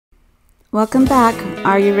Welcome back.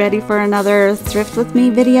 Are you ready for another Thrift With Me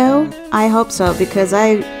video? I hope so, because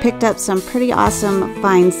I picked up some pretty awesome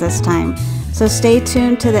finds this time. So stay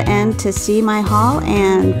tuned to the end to see my haul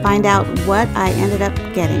and find out what I ended up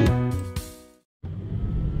getting.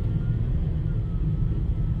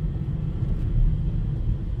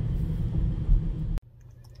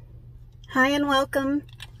 Hi and welcome.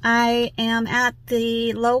 I am at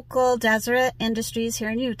the local Deseret Industries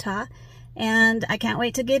here in Utah, and I can't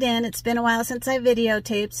wait to get in. It's been a while since I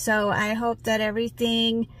videotaped, so I hope that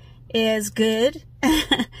everything is good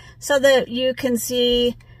so that you can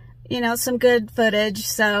see, you know, some good footage.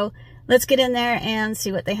 So let's get in there and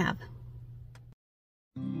see what they have.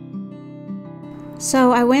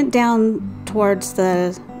 So I went down towards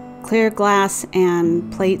the clear glass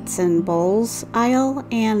and plates and bowls aisle,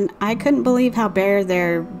 and I couldn't believe how bare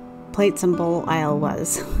their plates and bowl aisle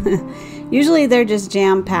was. Usually they're just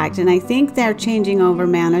jam-packed, and I think they're changing over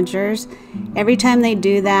managers. Every time they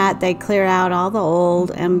do that, they clear out all the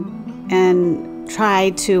old and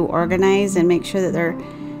try to organize and make sure that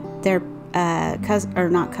their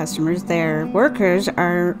workers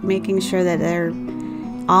are making sure that they're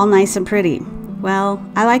all nice and pretty. Well,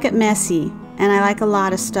 I like it messy, and I like a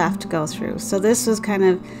lot of stuff to go through. So this was kind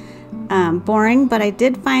of boring, but I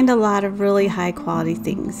did find a lot of really high quality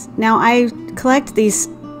things. Now I collect these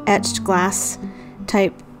etched glass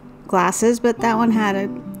type glasses, but that one had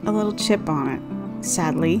a little chip on it,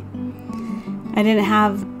 sadly. I didn't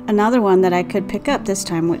have another one that I could pick up this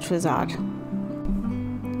time, which was odd.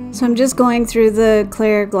 So I'm just going through the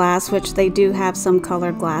clear glass, which they do have some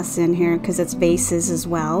colored glass in here because it's vases as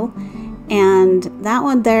well. And that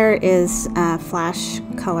one there is flash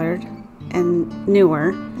colored and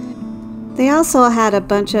newer. They also had a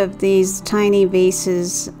bunch of these tiny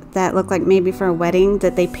vases that look like maybe for a wedding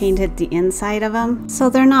that they painted the inside of them. So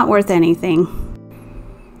they're not worth anything.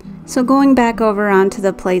 So going back over onto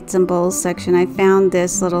the plates and bowls section, I found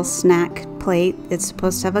this little snack plate. It's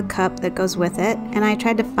supposed to have a cup that goes with it. And I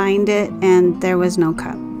tried to find it and there was no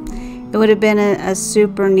cup. It would have been a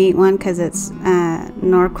super neat one because it's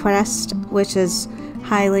Norquest, which is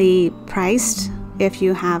highly priced if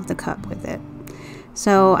you have the cup with it.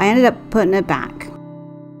 So I ended up putting it back.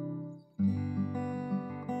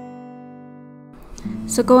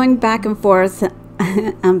 So going back and forth,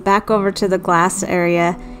 I'm back over to the glass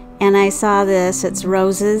area, and I saw this. It's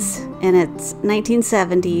roses, and it's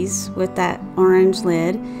 1970s with that orange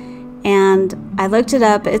lid. And I looked it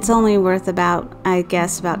up. It's only worth about, I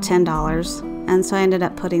guess, about $10. And so I ended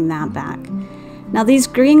up putting that back. Now these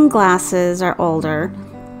green glasses are older,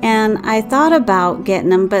 and I thought about getting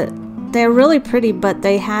them, but they're really pretty, but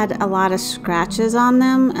they had a lot of scratches on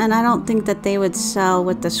them, and I don't think that they would sell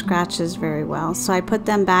with the scratches very well. So I put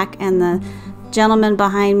them back, and the gentleman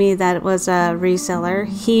behind me that was a reseller,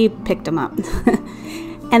 he picked them up.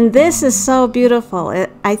 And this is so beautiful.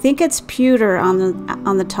 I think it's pewter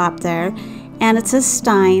on the top there, and it's a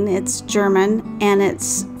Stein. It's German, and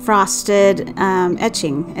it's frosted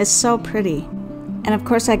etching. It's so pretty. And of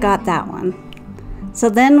course I got that one. So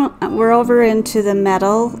then we're over into the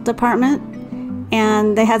metal department,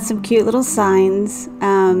 and they had some cute little signs.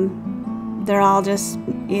 They're all just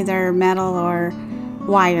either metal or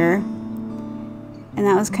wire, and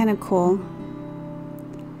that was kind of cool.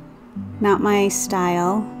 Not my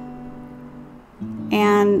style.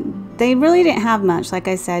 And they really didn't have much, like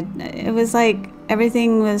I said. It was like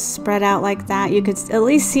everything was spread out like that. You could at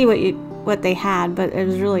least see what they had, but it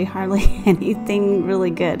was really hardly anything really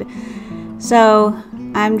good. So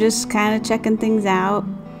I'm just kind of checking things out.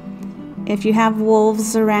 If you have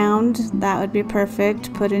wolves around, that would be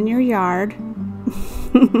perfect. Put in your yard.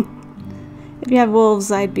 If you have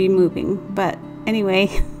wolves, I'd be moving. But anyway,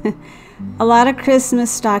 a lot of Christmas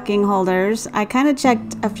stocking holders. I kind of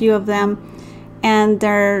checked a few of them, and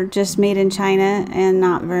they're just made in China and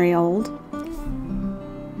not very old.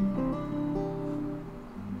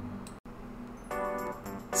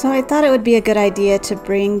 So I thought it would be a good idea to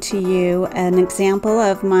bring to you an example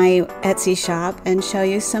of my Etsy shop and show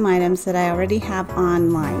you some items that I already have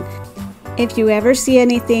online. If you ever see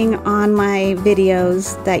anything on my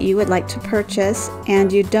videos that you would like to purchase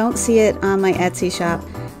and you don't see it on my Etsy shop,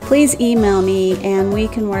 please email me and we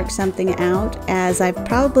can work something out, as I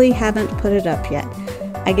probably haven't put it up yet.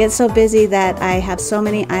 I get so busy that I have so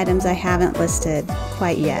many items I haven't listed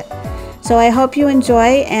quite yet. So I hope you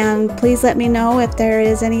enjoy, and please let me know if there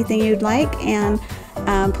is anything you'd like, and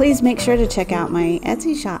please make sure to check out my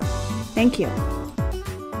Etsy shop. Thank you.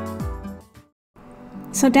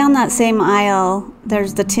 So down that same aisle,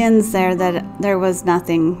 there's the tins there that there was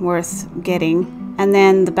nothing worth getting, and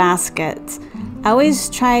then the baskets. I always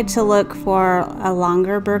try to look for a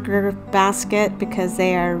longer burger basket because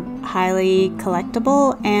they are highly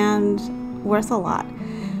collectible and worth a lot.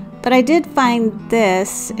 But I did find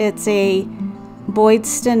this. It's a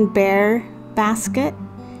Boydston Bear basket.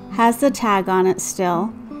 Has the tag on it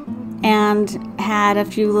still, and had a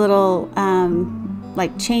few little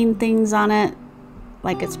like chain things on it,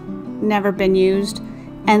 like it's never been used.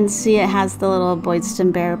 And see, it has the little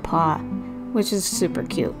Boydston Bear paw, which is super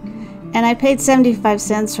cute. And I paid 75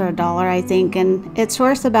 cents or $1, I think, and it's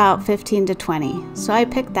worth about 15 to 20. So I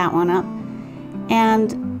picked that one up.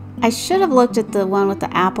 And I should have looked at the one with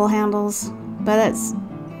the apple handles, but it's,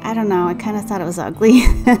 I don't know, I kind of thought it was ugly.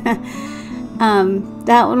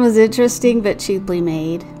 That one was interesting, but cheaply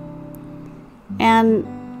made. And,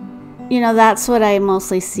 you know, that's what I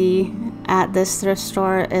mostly see at this thrift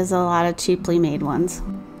store, is a lot of cheaply made ones.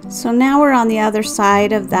 So now we're on the other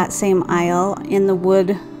side of that same aisle in the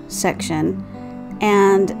wood section.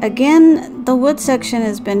 And again, the wood section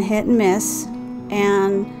has been hit and miss.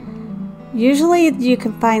 And usually you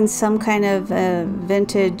can find some kind of a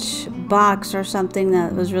vintage box or something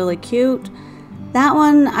that was really cute. That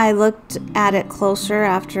one, I looked at it closer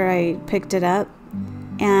after I picked it up,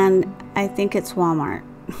 and I think it's Walmart.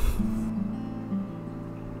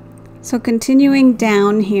 So continuing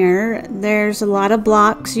down here, there's a lot of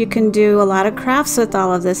blocks. You can do a lot of crafts with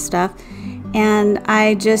all of this stuff, and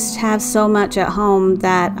I just have so much at home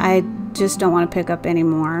that I just don't want to pick up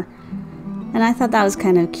anymore. And I thought that was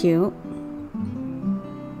kind of cute.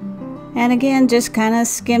 And again, just kind of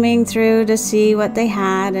skimming through to see what they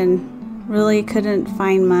had, and really couldn't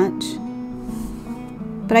find much.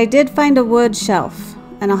 But I did find a wood shelf,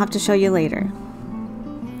 and I'll have to show you later.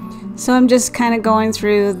 So I'm just kind of going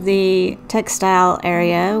through the textile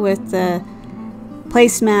area with the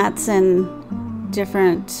placemats and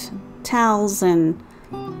different towels and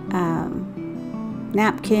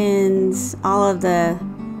napkins, all of the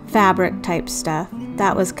fabric type stuff.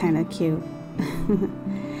 That was kind of cute.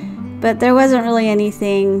 But there wasn't really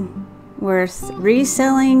anything worth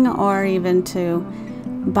reselling or even to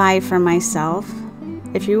buy for myself.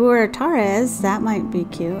 If you were a Torres, that might be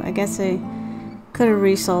cute. I guess I could have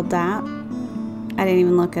resold that. I didn't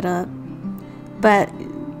even look it up. But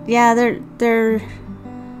yeah, there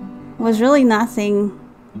was really nothing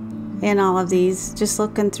in all of these. Just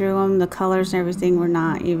looking through them, the colors and everything were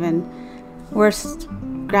not even worth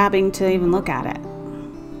grabbing to even look at it.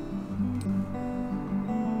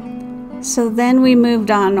 So then we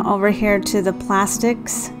moved on over here to the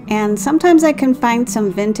plastics, and sometimes I can find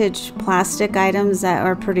some vintage plastic items that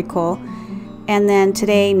are pretty cool, and then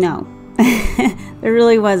today, no. There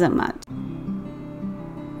really wasn't much.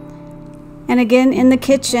 And again, in the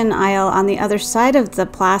kitchen aisle on the other side of the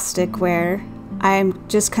plasticware, I'm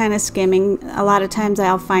just kind of skimming. A lot of times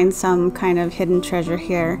I'll find some kind of hidden treasure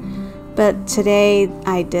here, but today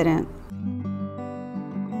I didn't.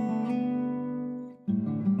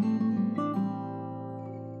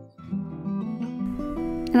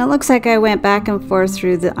 And it looks like I went back and forth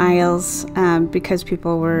through the aisles because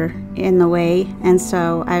people were in the way. And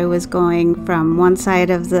so I was going from one side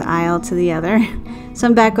of the aisle to the other. So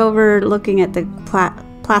I'm back over looking at the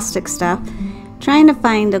plastic stuff, trying to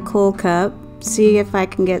find a cool cup, see if I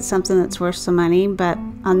can get something that's worth some money. But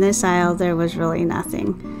on this aisle, there was really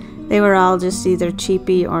nothing. They were all just either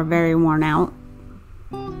cheapy or very worn out.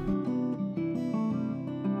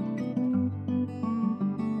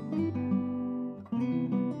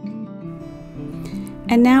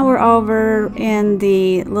 And now we're over in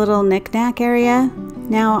the little knick-knack area.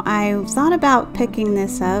 Now I thought about picking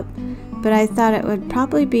this up, but I thought it would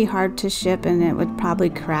probably be hard to ship and it would probably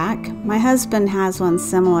crack. My husband has one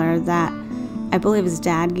similar that I believe his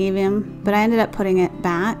dad gave him, but I ended up putting it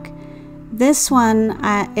back. This one,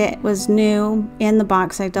 it was new in the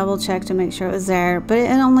box. I double checked to make sure it was there, but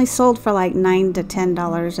it only sold for like $9 to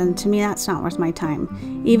 $10, and to me that's not worth my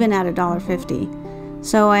time, even at $1.50.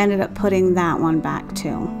 So I ended up putting that one back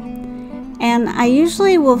too. And I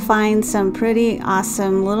usually will find some pretty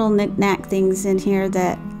awesome little knick-knack things in here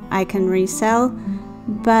that I can resell.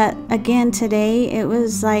 But again, today it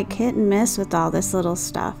was like hit and miss with all this little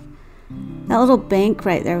stuff. That little bank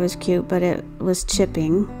right there was cute, but it was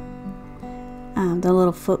chipping. The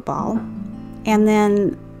little football. And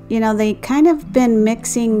then, you know, they kind of been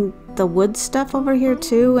mixing the wood stuff over here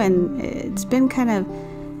too, and it's been kind of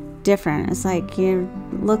different. It's like you're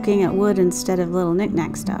looking at wood instead of little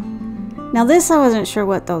knick-knack stuff. Now this, I wasn't sure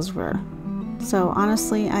what those were, so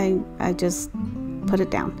honestly I just put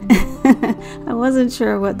it down. I wasn't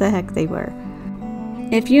sure what the heck they were.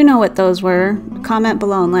 If you know what those were, comment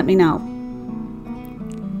below and let me know.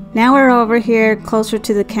 Now we're over here closer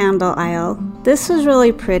to the candle aisle, This was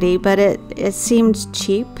really pretty, but it seemed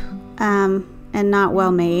cheap and not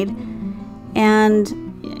well made. And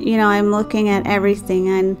you know, I'm looking at everything,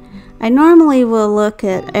 and I normally will look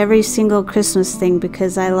at every single Christmas thing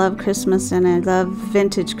because I love Christmas and I love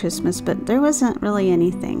vintage Christmas, but there wasn't really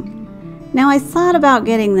anything. Now I thought about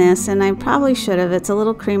getting this, and I probably should have. It's a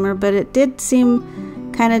little creamer, but it did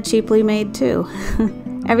seem kind of cheaply made too.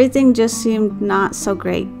 Everything just seemed not so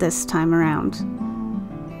great this time around.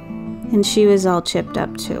 And she was all chipped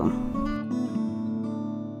up too.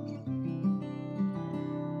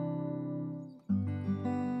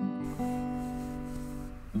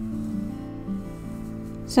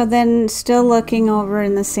 So then, still looking over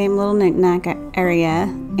in the same little knick-knack area,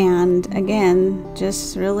 and again,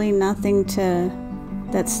 just really nothing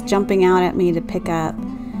that's jumping out at me to pick up.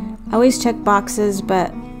 I always check boxes,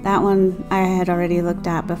 but that one I had already looked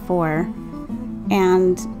at before.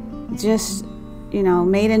 And just, you know,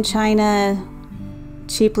 made in China,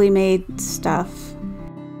 cheaply made stuff.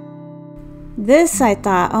 This I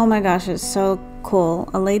thought, oh my gosh, it's so cool.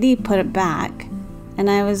 A lady put it back. And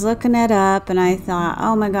I was looking it up, and I thought,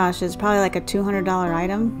 oh my gosh, it's probably like a $200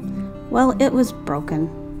 item. Well, it was broken.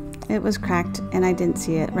 It was cracked, and I didn't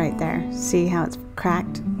see it right there. See how it's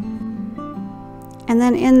cracked? And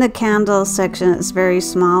then in the candle section, it's very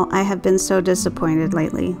small. I have been so disappointed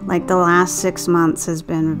lately. Like the last 6 months has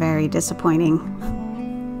been very disappointing.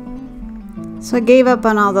 So I gave up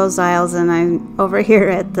on all those aisles, and I'm over here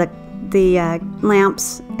at the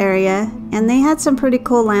lamps area, and they had some pretty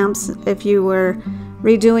cool lamps. If you were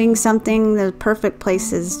redoing something, the perfect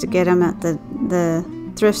places to get them at the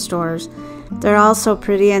thrift stores. They're all so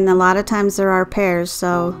pretty, and a lot of times there are pairs,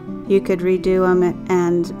 so you could redo them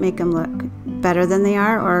and make them look better than they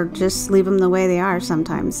are, or just leave them the way they are.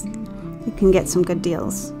 Sometimes you can get some good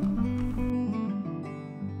deals.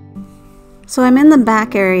 So I'm in the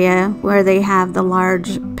back area where they have the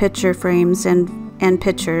large picture frames and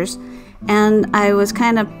pictures, and I was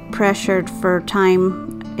kind of pressured for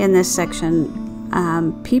time in this section.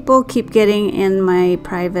 People keep getting in my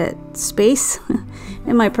private space,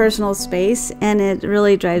 in my personal space, and it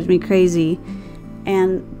really drives me crazy.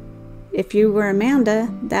 And if you were Amanda,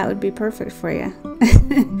 that would be perfect for you.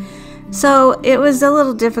 So it was a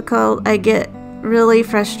little difficult. I get really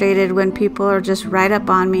frustrated when people are just right up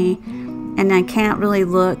on me, and I can't really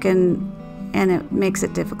look, and it makes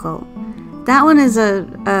it difficult. That one is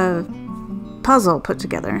a puzzle put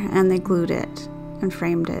together, and they glued it and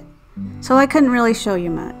framed it. So I couldn't really show you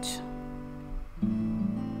much.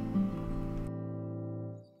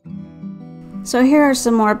 So here are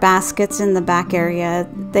some more baskets in the back area.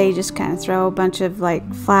 They just kind of throw a bunch of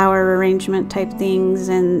like flower arrangement type things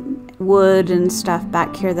and wood and stuff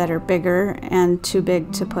back here that are bigger and too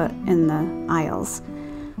big to put in the aisles.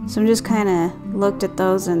 So I just kind of looked at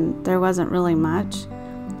those, and there wasn't really much.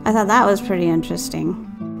 I thought that was pretty interesting.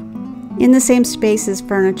 In the same space is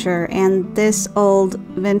furniture, and this old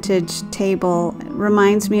vintage table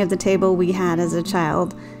reminds me of the table we had as a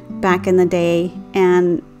child back in the day,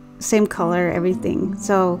 and same color, everything.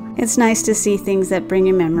 So it's nice to see things that bring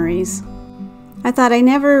you memories. I thought I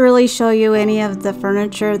never really show you any of the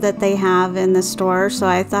furniture that they have in the store, so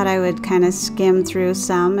I thought I would kind of skim through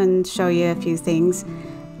some and show you a few things.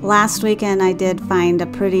 Last weekend I did find a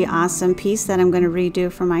pretty awesome piece that I'm going to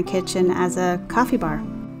redo for my kitchen as a coffee bar.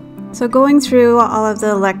 So going through all of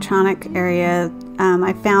the electronic area,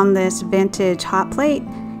 I found this vintage hot plate,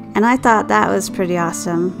 and I thought that was pretty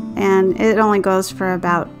awesome. And it only goes for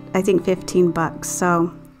about, I think, 15 bucks,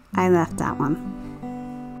 so I left that one.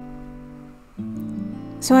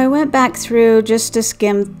 So I went back through just to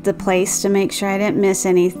skim the place to make sure I didn't miss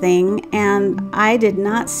anything, and I did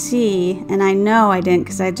not see, and I know I didn't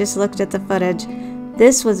because I just looked at the footage,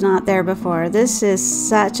 this was not there before. This is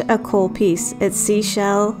such a cool piece. It's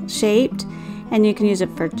seashell shaped, and you can use it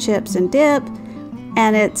for chips and dip,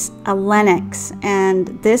 and it's a lenox, and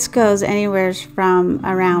this goes anywhere from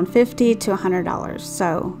around $50 to $100.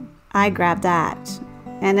 So I grabbed that,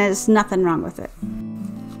 and there's nothing wrong with it.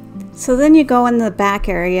 So then you go in the back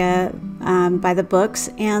area by the books,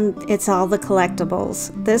 and it's all the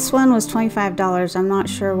collectibles. This one was $25. I'm not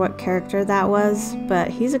sure what character that was, but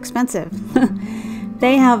he's expensive.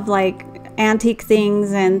 They have like antique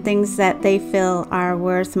things and things that they feel are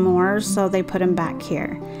worth more, so they put them back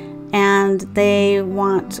here. And they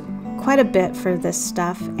want quite a bit for this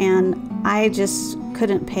stuff, and I just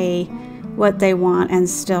couldn't pay what they want and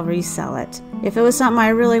still resell it. If it was something I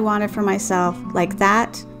really wanted for myself, like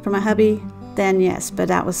that, for my hubby, then yes, but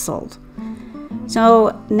that was sold.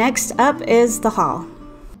 So next up is the haul.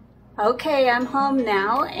 Okay, I'm home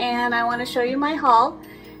now, and I want to show you my haul.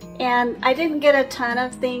 And I didn't get a ton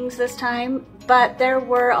of things this time, but there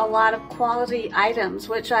were a lot of quality items,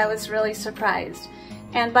 which I was really surprised.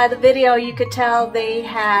 And by the video, you could tell they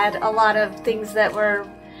had a lot of things that were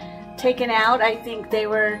taken out. I think they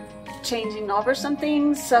were changing over some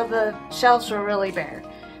things, so the shelves were really bare.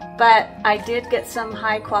 But I did get some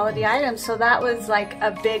high quality items, so that was like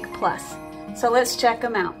a big plus. So let's check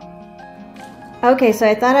them out. Okay, so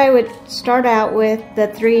I thought I would start out with the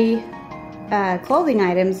 3 clothing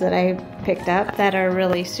items that I picked up that are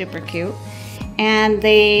really super cute. And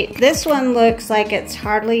this one looks like it's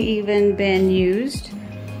hardly even been used.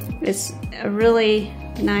 It's a really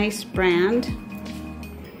nice brand.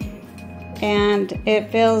 And it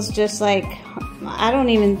feels just like, I don't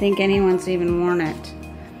even think anyone's even worn it.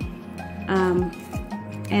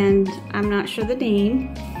 And I'm not sure the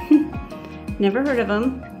name. Never heard of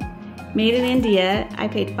them. Made in India. I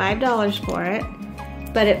paid $5 for it.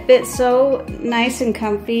 But it fits so nice and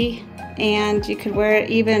comfy, and you could wear it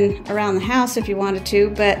even around the house if you wanted to,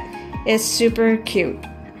 but it's super cute.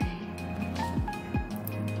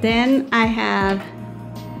 Then I have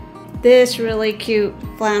this really cute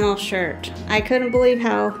flannel shirt. I couldn't believe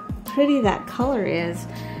how pretty that color is.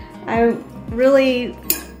 I really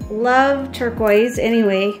love turquoise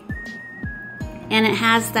anyway, and it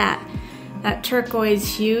has that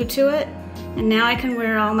turquoise hue to it, and now I can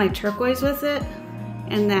wear all my turquoise with it.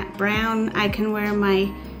 And that brown, I can wear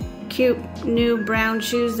my cute new brown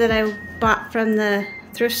shoes that I bought from the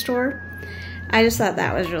thrift store. I just thought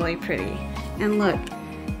that was really pretty. And look,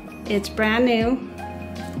 it's brand new,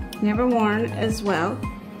 never worn as well.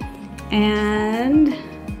 And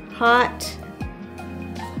hot,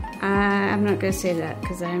 I'm not gonna say that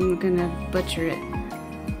because I'm gonna butcher it.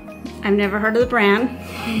 I've never heard of the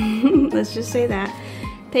brand, let's just say that.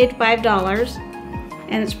 Paid $5,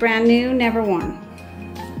 and it's brand new, never worn.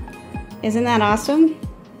 Isn't that awesome?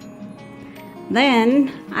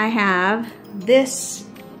 Then I have this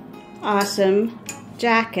awesome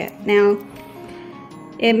jacket. Now,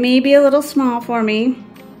 it may be a little small for me,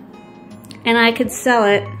 and I could sell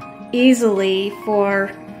it easily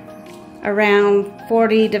for around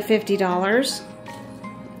 $40 to $50.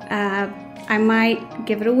 I might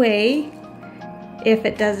give it away if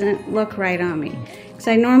it doesn't look right on me. Because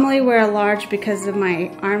I normally wear a large because of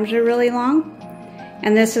my arms are really long.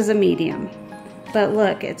 And this is a medium. But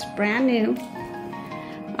look, it's brand new.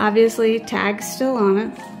 Obviously, tag's still on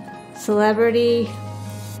it. Celebrity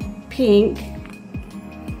pink.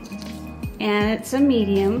 And it's a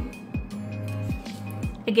medium.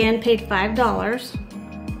 Again, paid $5.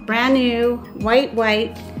 Brand new,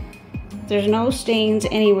 white. There's no stains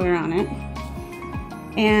anywhere on it.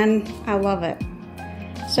 And I love it.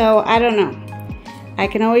 So, I don't know. I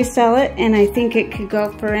can always sell it, and I think it could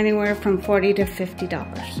go for anywhere from $40 to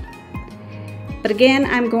 $50. But again,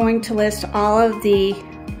 I'm going to list all of the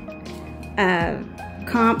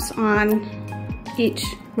comps on each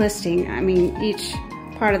listing, each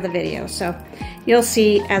part of the video, so you'll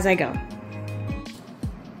see as I go.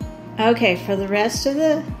 Okay, for the rest of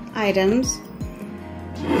the items,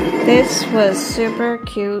 this was super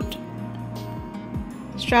cute.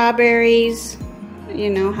 Strawberries. You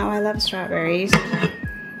know how I love strawberries.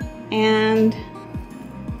 And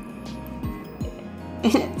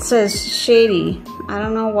it says Shady. I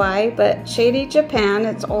don't know why, but Shady Japan.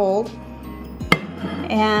 It's old.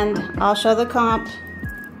 And I'll show the comp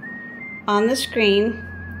on the screen.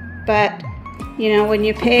 But, you know, when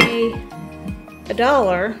you pay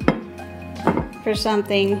 $1 for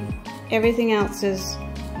something, everything else is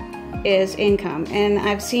income. And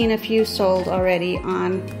I've seen a few sold already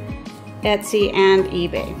on Etsy and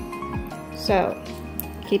eBay. So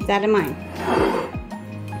keep that in mind.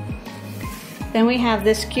 Then we have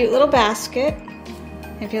this cute little basket.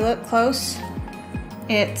 If you look close,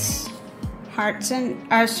 it's stars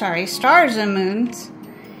and moons.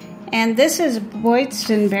 And this is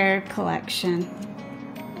Boydston collection.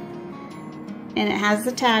 And it has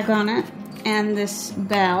the tag on it and this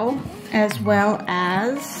bell, as well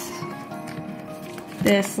as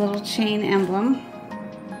this little chain emblem.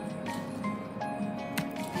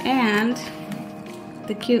 And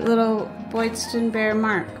the cute little Boydston Bear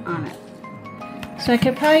mark on it. So I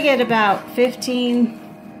could probably get about 15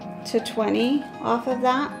 to 20 off of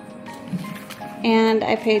that. And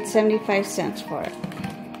I paid 75 cents for it.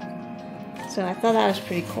 So I thought that was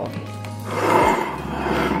pretty cool.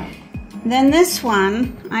 Then this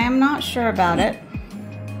one, I am not sure about it.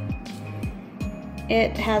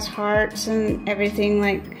 It has hearts and everything,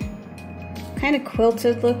 like kind of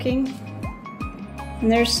quilted looking.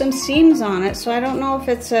 And there's some seams on it, so I don't know if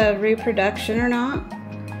it's a reproduction or not.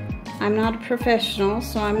 I'm not a professional,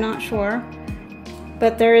 so I'm not sure.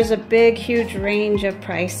 but there is a big, huge range of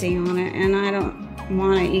pricing on it, and I don't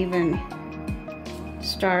want to even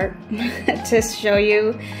start to show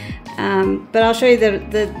you, but I'll show you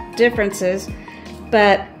the differences.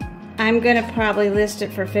 But I'm gonna probably list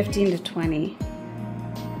it for 15 to 20,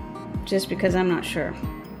 just because I'm not sure.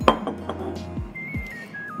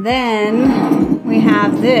 Then we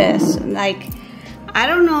have this, like, I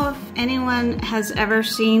don't know if anyone has ever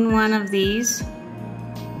seen one of these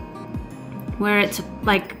where it's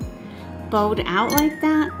like bowed out like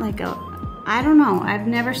that, like a, I don't know, I've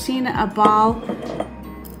never seen a ball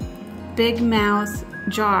big mouth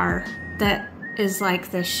jar that is like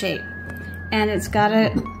this shape, and it's got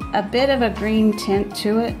a bit of a green tint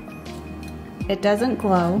to it. It doesn't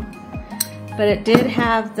glow, but it did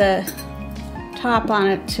have the top on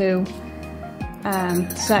it to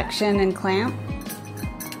suction and clamp,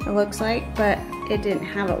 it looks like, but it didn't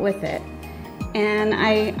have it with it. And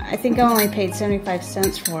I think I only paid 75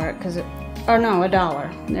 cents for it, because it, or no,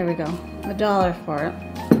 $1. There we go, $1 for it.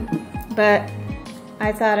 But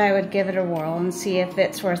I thought I would give it a whirl and see if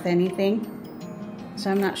it's worth anything. So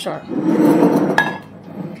I'm not sure.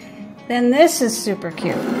 Then this is super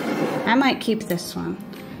cute. I might keep this one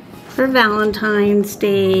for Valentine's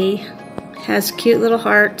Day. Has cute little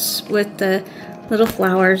hearts with the little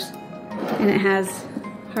flowers, and it has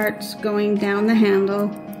hearts going down the handle,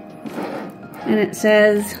 and it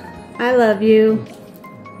says I love you,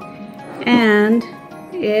 and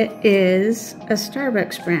it is a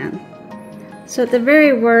Starbucks brand. So at the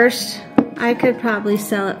very worst, I could probably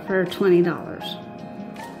sell it for $20.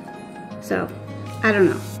 So I don't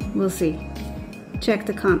know, we'll see. Check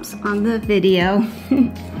the comps on the video.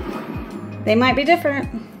 They might be different.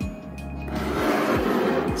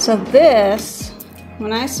 So this,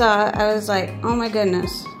 when I saw it, I was like, oh my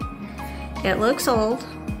goodness. It looks old.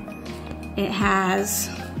 It has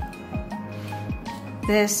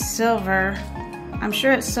this silver, I'm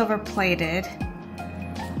sure it's silver plated,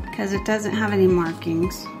 because it doesn't have any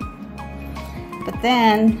markings. But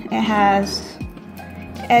then it has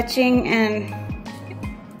etching and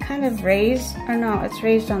kind of raised, or no, it's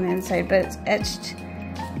raised on the inside, but it's etched.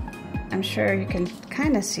 I'm sure you can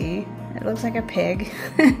kind of see. It looks like a pig,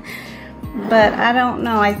 but I don't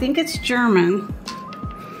know. I think it's German,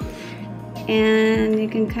 and you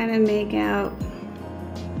can kind of make out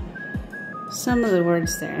some of the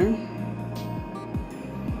words there.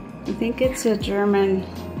 I think it's a German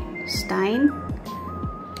Stein,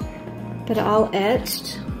 but all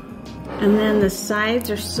etched. And then the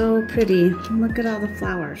sides are so pretty. Look at all the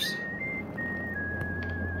flowers.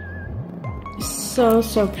 So,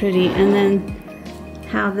 so pretty. And then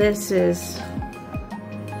how this is,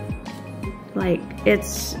 like,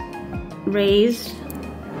 it's raised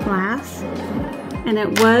glass, and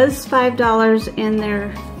it was $5 in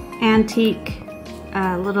their antique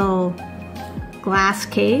little glass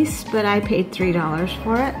case, but I paid $3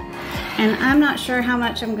 for it, and I'm not sure how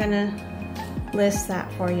much I'm gonna list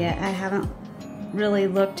that for yet. I haven't really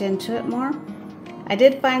looked into it more. I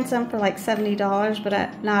did find some for like $70,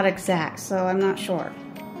 but not exact, so I'm not sure.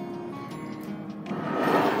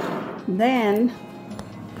 Then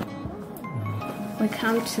we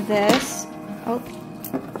come to this. Oh,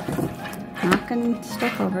 knocking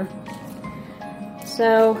stuff over.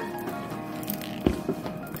 So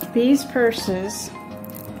these purses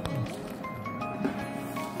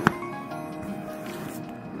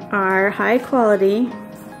are high quality.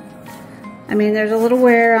 I mean, there's a little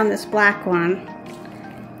wear on this black one,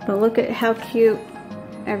 but look at how cute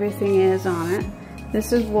everything is on it.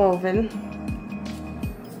 This is woven.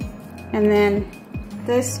 And then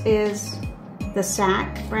this is the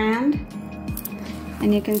Sack brand,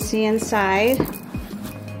 and you can see inside.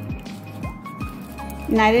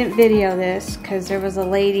 And I didn't video this because there was a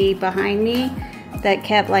lady behind me that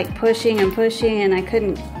kept like pushing and pushing, and I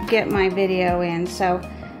couldn't get my video in, so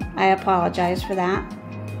I apologize for that.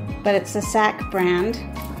 But it's the Sack brand.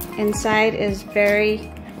 Inside is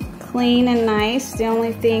very clean and nice. The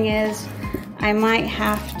only thing is I might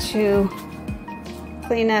have to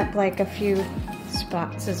clean up like a few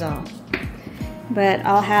spots is all. But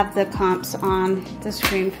I'll have the comps on the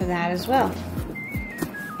screen for that as well.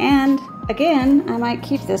 And again, I might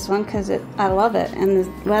keep this one because I love it, and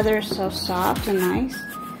the leather is so soft and nice.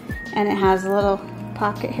 And it has a little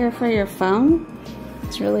pocket here for your phone.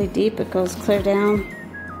 It's really deep, it goes clear down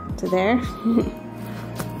to there.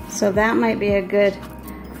 So that might be a good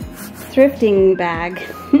thrifting bag.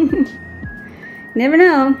 Never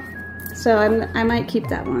know. So I might keep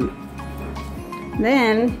that one.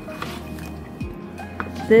 Then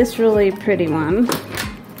this really pretty one.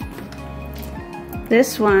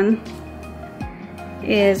 This one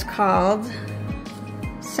is called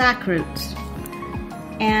sack roots.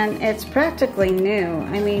 And it's practically new.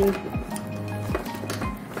 I mean,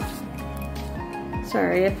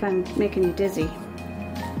 sorry if I'm making you dizzy.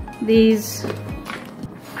 These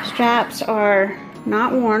straps are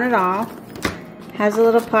not worn at all. Has a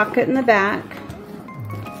little pocket in the back.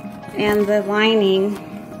 And the lining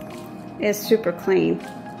is super clean.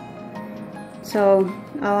 So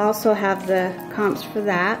I'll also have the comps for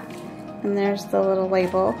that. And there's the little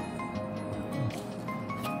label.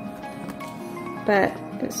 But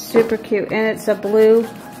it's super cute. And it's a blue,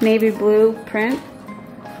 navy blue print.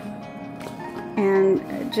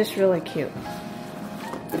 And just really cute.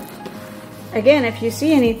 Again, if you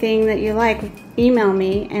see anything that you like, email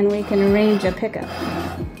me and we can arrange a pickup.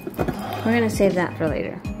 We're going to save that for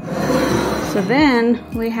later. So then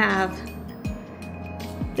we have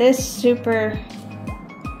this super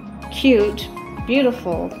cute,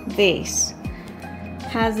 beautiful vase.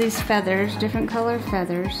 Has these feathers, different color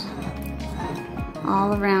feathers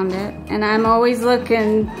all around it. And I'm always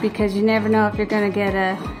looking because you never know if you're going to get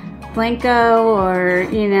a Blanco or,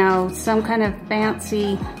 you know, some kind of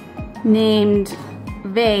fancy named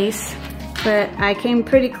vase. But I came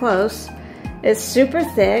pretty close. It's super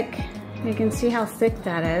thick. You can see how thick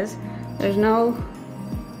that is. There's no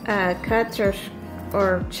cuts or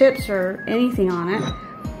chips or anything on it.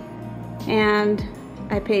 And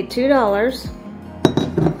I paid $2.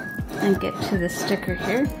 And get to the sticker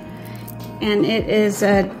here. And it is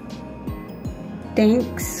a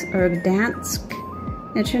Dansk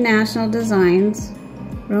International Designs,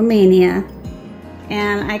 Romania.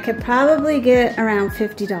 And I could probably get around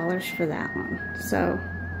 $50 for that one. So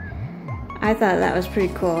I thought that was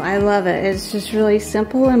pretty cool. I love it. It's just really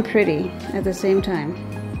simple and pretty at the same time.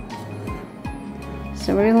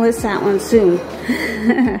 So we're gonna list that one soon.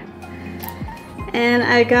 And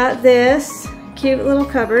I got this cute little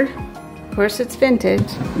cupboard. Of course it's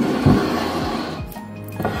vintage.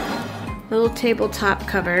 Little tabletop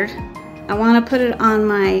cupboard. I want to put it on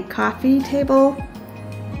my coffee table.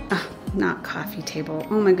 Not coffee table.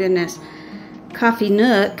 Oh my goodness. Coffee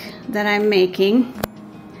nook that I'm making.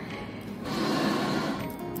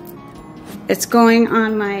 It's going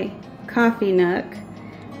on my coffee nook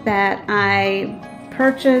that I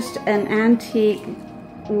purchased an antique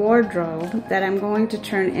wardrobe that I'm going to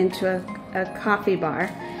turn into a coffee bar.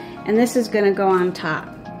 And this is going to go on top.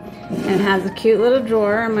 And it has a cute little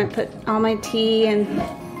drawer. I'm going to put all my tea and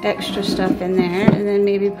extra stuff in there. And then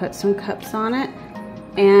maybe put some cups on it.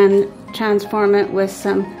 And transform it with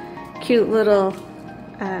some cute little,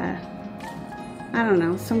 I don't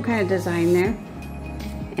know, some kind of design there.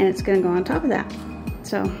 And it's going to go on top of that.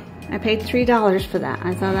 So I paid $3 for that.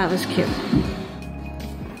 I thought that was cute.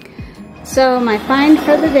 So my find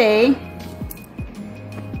for the day,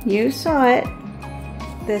 you saw it,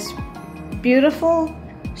 this beautiful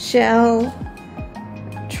shell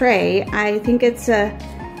tray. I think it's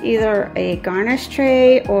either a garnish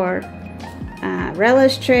tray or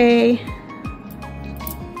relish tray.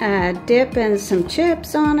 Dip and some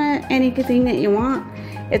chips on it, anything that you want.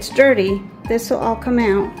 It's dirty. This will all come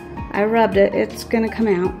out. I rubbed it. It's gonna come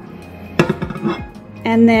out.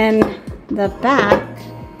 And then the back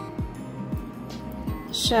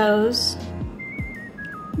shows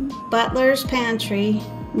Butler's Pantry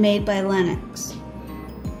made by Lenox.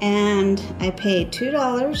 And I paid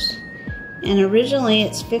 $2 and originally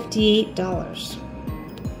it's $58.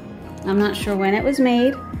 I'm not sure when it was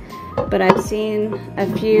made, but I've seen a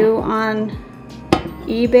few on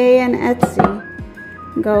eBay and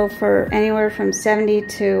Etsy go for anywhere from $70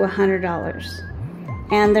 to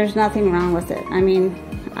 $100. And there's nothing wrong with it. I mean,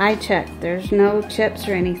 I checked. There's no chips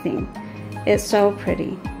or anything. It's so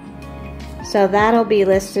pretty. So that'll be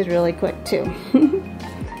listed really quick too.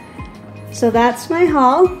 So that's my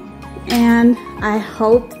haul. And I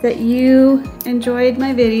hope that you enjoyed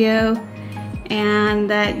my video and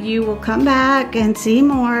that you will come back and see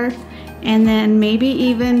more. And then maybe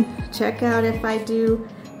even check out if I do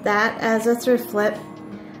that as a thrift flip.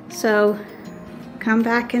 So come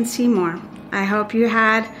back and see more. I hope you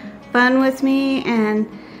had fun with me and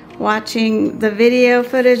watching the video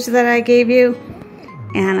footage that I gave you.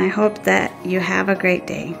 And I hope that you have a great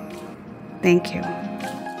day. Thank you.